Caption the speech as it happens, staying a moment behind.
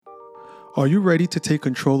Are you ready to take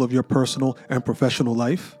control of your personal and professional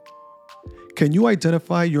life? Can you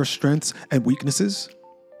identify your strengths and weaknesses?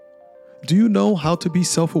 Do you know how to be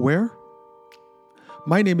self-aware?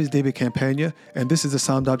 My name is David Campaña, and this is the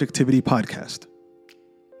Sound Objectivity podcast.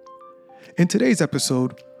 In today's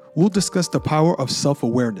episode, we'll discuss the power of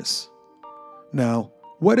self-awareness. Now,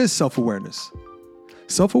 what is self-awareness?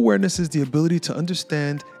 Self-awareness is the ability to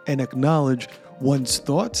understand and acknowledge one's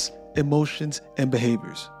thoughts, emotions, and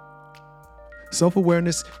behaviors.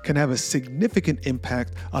 Self-awareness can have a significant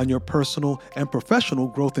impact on your personal and professional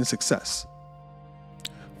growth and success.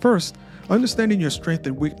 First, understanding your strengths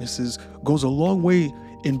and weaknesses goes a long way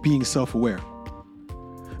in being self-aware.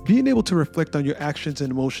 Being able to reflect on your actions and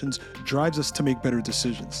emotions drives us to make better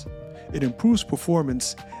decisions. It improves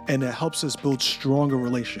performance and it helps us build stronger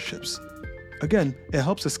relationships. Again, it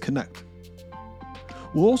helps us connect.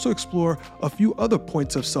 We'll also explore a few other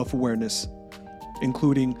points of self-awareness,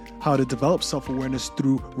 including how to develop self-awareness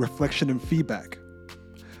through reflection and feedback,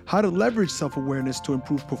 how to leverage self-awareness to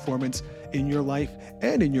improve performance in your life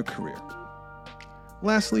and in your career.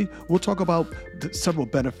 Lastly, we'll talk about several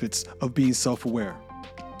benefits of being self-aware,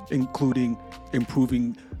 including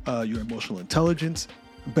improving your emotional intelligence,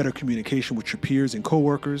 better communication with your peers and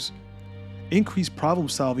coworkers, increased problem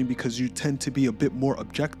solving because you tend to be a bit more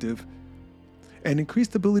objective, and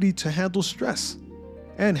increased ability to handle stress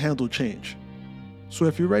and handle change. So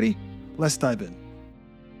if you're ready, let's dive in.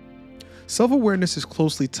 Self-awareness is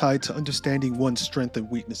closely tied to understanding one's strengths and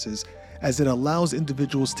weaknesses, as it allows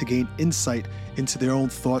individuals to gain insight into their own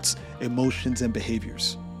thoughts, emotions, and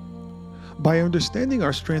behaviors. By understanding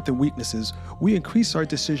our strengths and weaknesses, we increase our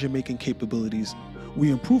decision-making capabilities,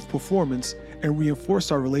 we improve performance, and reinforce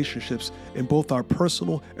our relationships in both our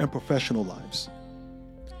personal and professional lives.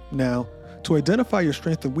 Now, to identify your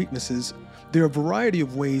strengths and weaknesses, there are a variety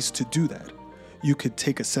of ways to do that. You could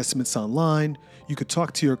take assessments online, you could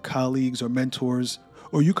talk to your colleagues or mentors,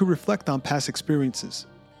 or you could reflect on past experiences.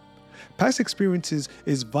 Past experiences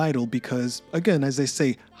is vital because, again, as they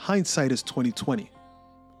say, hindsight is 20/20.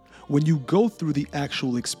 When you go through the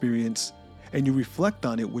actual experience and you reflect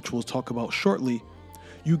on it, which we'll talk about shortly,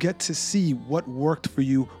 you get to see what worked for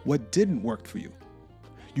you, what didn't work for you.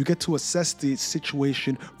 You get to assess the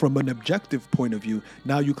situation from an objective point of view.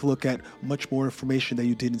 Now you can look at much more information that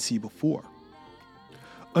you didn't see before.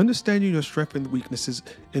 Understanding your strengths and weaknesses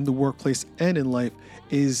in the workplace and in life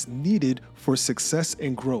is needed for success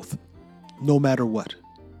and growth, no matter what.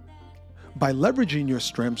 By leveraging your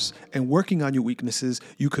strengths and working on your weaknesses,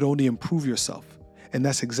 you could only improve yourself, and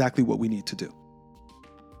that's exactly what we need to do.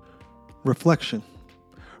 Reflection.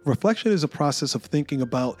 Reflection is a process of thinking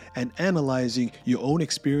about and analyzing your own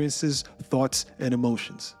experiences, thoughts, and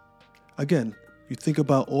emotions. Again, you think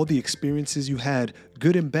about all the experiences you had,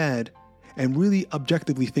 good and bad, and really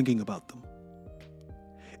objectively thinking about them.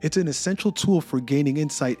 It's an essential tool for gaining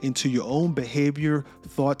insight into your own behavior,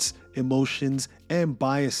 thoughts, emotions, and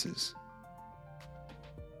biases.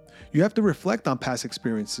 You have to reflect on past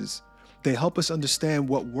experiences. They help us understand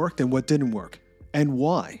what worked and what didn't work, and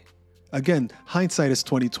why. Again, hindsight is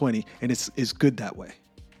 20/20, and it's good that way.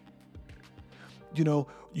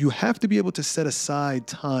 You have to be able to set aside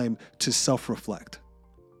time to self-reflect.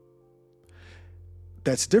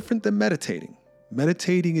 That's different than meditating.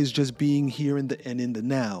 Meditating is just being here in the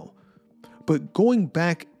now. But going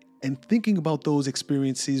back and thinking about those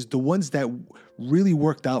experiences, the ones that really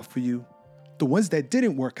worked out for you, the ones that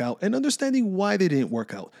didn't work out, and understanding why they didn't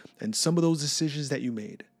work out, and some of those decisions that you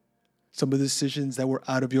made, some of the decisions that were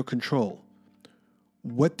out of your control.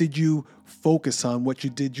 What did you focus on? What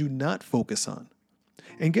did you not focus on?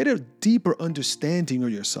 And get a deeper understanding of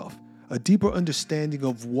yourself. A deeper understanding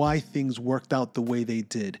of why things worked out the way they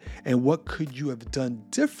did and what could you have done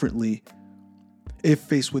differently if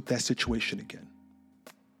faced with that situation again.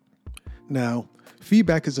 Now,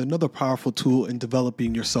 feedback is another powerful tool in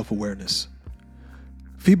developing your self-awareness.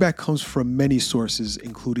 Feedback comes from many sources,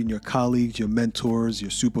 including your colleagues, your mentors,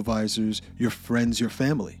 your supervisors, your friends, your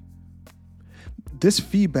family. This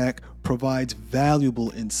feedback provides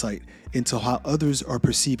valuable insight into how others are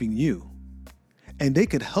perceiving you. And they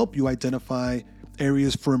could help you identify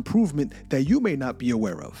areas for improvement that you may not be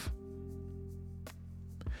aware of.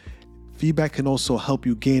 Feedback can also help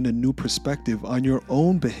you gain a new perspective on your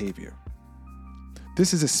own behavior.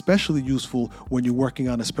 This is especially useful when you're working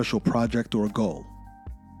on a special project or a goal.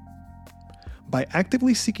 By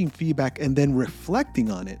actively seeking feedback and then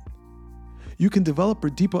reflecting on it, you can develop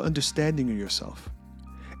a deeper understanding of yourself.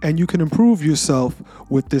 And you can improve yourself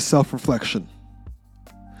with this self-reflection.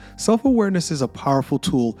 Self-awareness is a powerful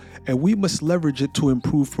tool, and we must leverage it to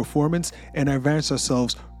improve performance and advance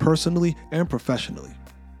ourselves personally and professionally.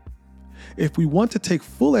 If we want to take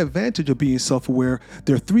full advantage of being self-aware,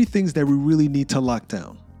 there are 3 things that we really need to lock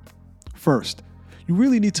down. First, you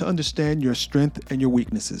really need to understand your strength and your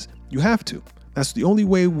weaknesses. You have to. That's the only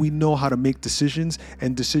way we know how to make decisions,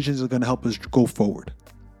 and decisions are going to help us go forward.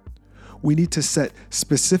 We need to set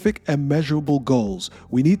specific and measurable goals.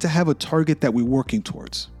 We need to have a target that we're working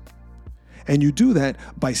towards. And you do that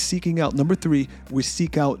by seeking out, number 3, we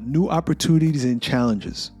seek out new opportunities and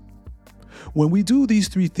challenges. When we do these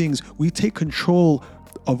 3 things, we take control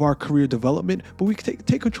of our career development, but we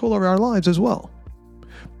take control of our lives as well.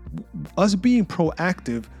 Us being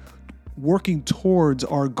proactive, working towards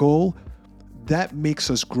our goal, that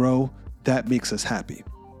makes us grow, that makes us happy.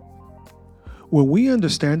 When we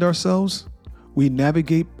understand ourselves, we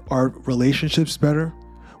navigate our relationships better,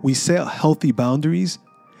 we set healthy boundaries,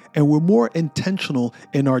 and we're more intentional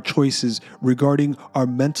in our choices regarding our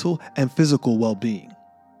mental and physical well-being.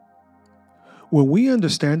 When we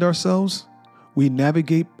understand ourselves, we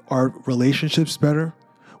navigate our relationships better,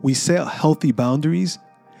 we set healthy boundaries,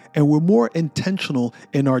 and we're more intentional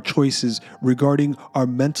in our choices regarding our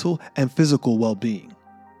mental and physical well-being.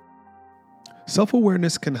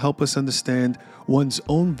 Self-awareness can help us understand one's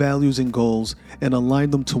own values and goals and align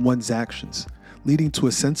them to one's actions, leading to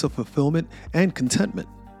a sense of fulfillment and contentment.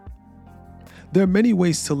 There are many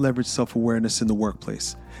ways to leverage self-awareness in the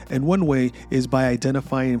workplace, and one way is by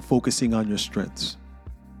identifying and focusing on your strengths.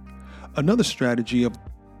 Another strategy of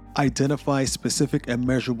identify specific and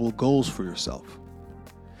measurable goals for yourself.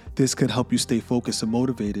 This can help you stay focused and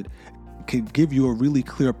motivated, can give you a really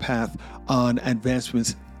clear path on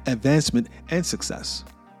advancement and success.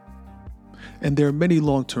 And there are many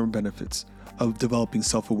long-term benefits of developing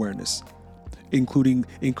self-awareness, including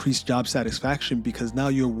increased job satisfaction because now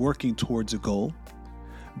you're working towards a goal,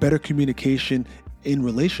 better communication in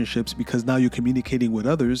relationships because now you're communicating with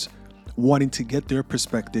others, wanting to get their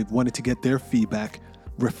perspective, wanting to get their feedback,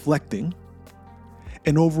 reflecting,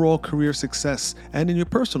 and overall career success. And in your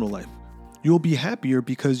personal life, you'll be happier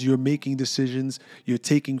because you're making decisions, you're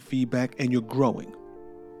taking feedback, and you're growing.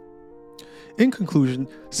 In conclusion,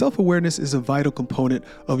 self-awareness is a vital component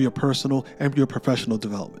of your personal and your professional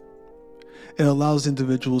development. It allows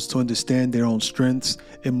individuals to understand their own strengths,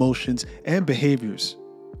 emotions, and behaviors.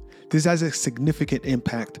 This has a significant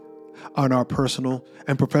impact on our personal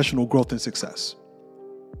and professional growth and success.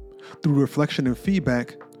 Through reflection and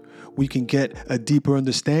feedback, we can get a deeper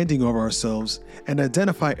understanding of ourselves and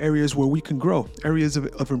identify areas where we can grow, areas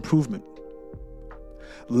of improvement.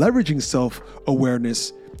 Leveraging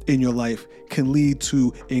self-awareness in your life can lead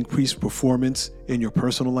to increased performance in your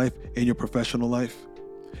personal life, in your professional life,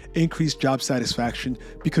 increased job satisfaction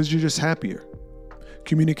because you're just happier.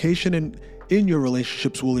 Communication in your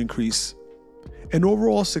relationships will increase. And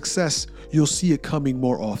overall success, you'll see it coming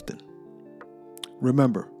more often.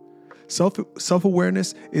 Remember,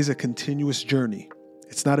 self-awareness is a continuous journey.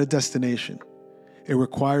 It's not a destination. It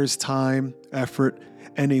requires time, effort,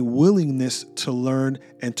 and a willingness to learn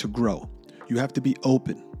and to grow. You have to be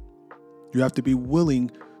open. You have to be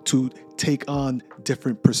willing to take on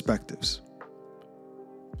different perspectives.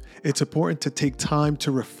 It's important to take time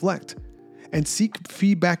to reflect and seek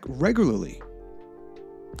feedback regularly.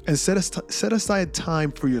 And set aside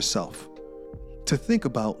time for yourself to think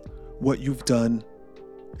about what you've done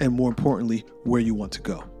and, more importantly, where you want to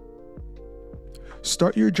go.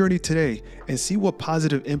 Start your journey today and see what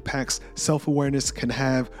positive impacts self-awareness can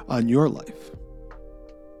have on your life.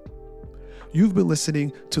 You've been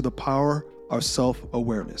listening to The Power of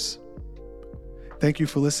Self-Awareness. Thank you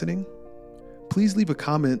for listening. Please leave a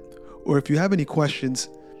comment, or if you have any questions,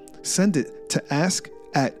 send it to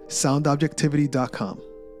ask@soundobjectivity.com.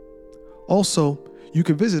 Also, you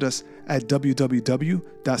can visit us at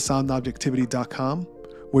www.soundobjectivity.com,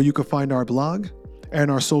 where you can find our blog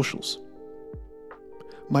and our socials.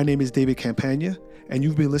 My name is David Campaña, and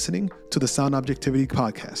you've been listening to the Sound Objectivity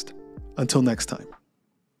podcast. Until next time.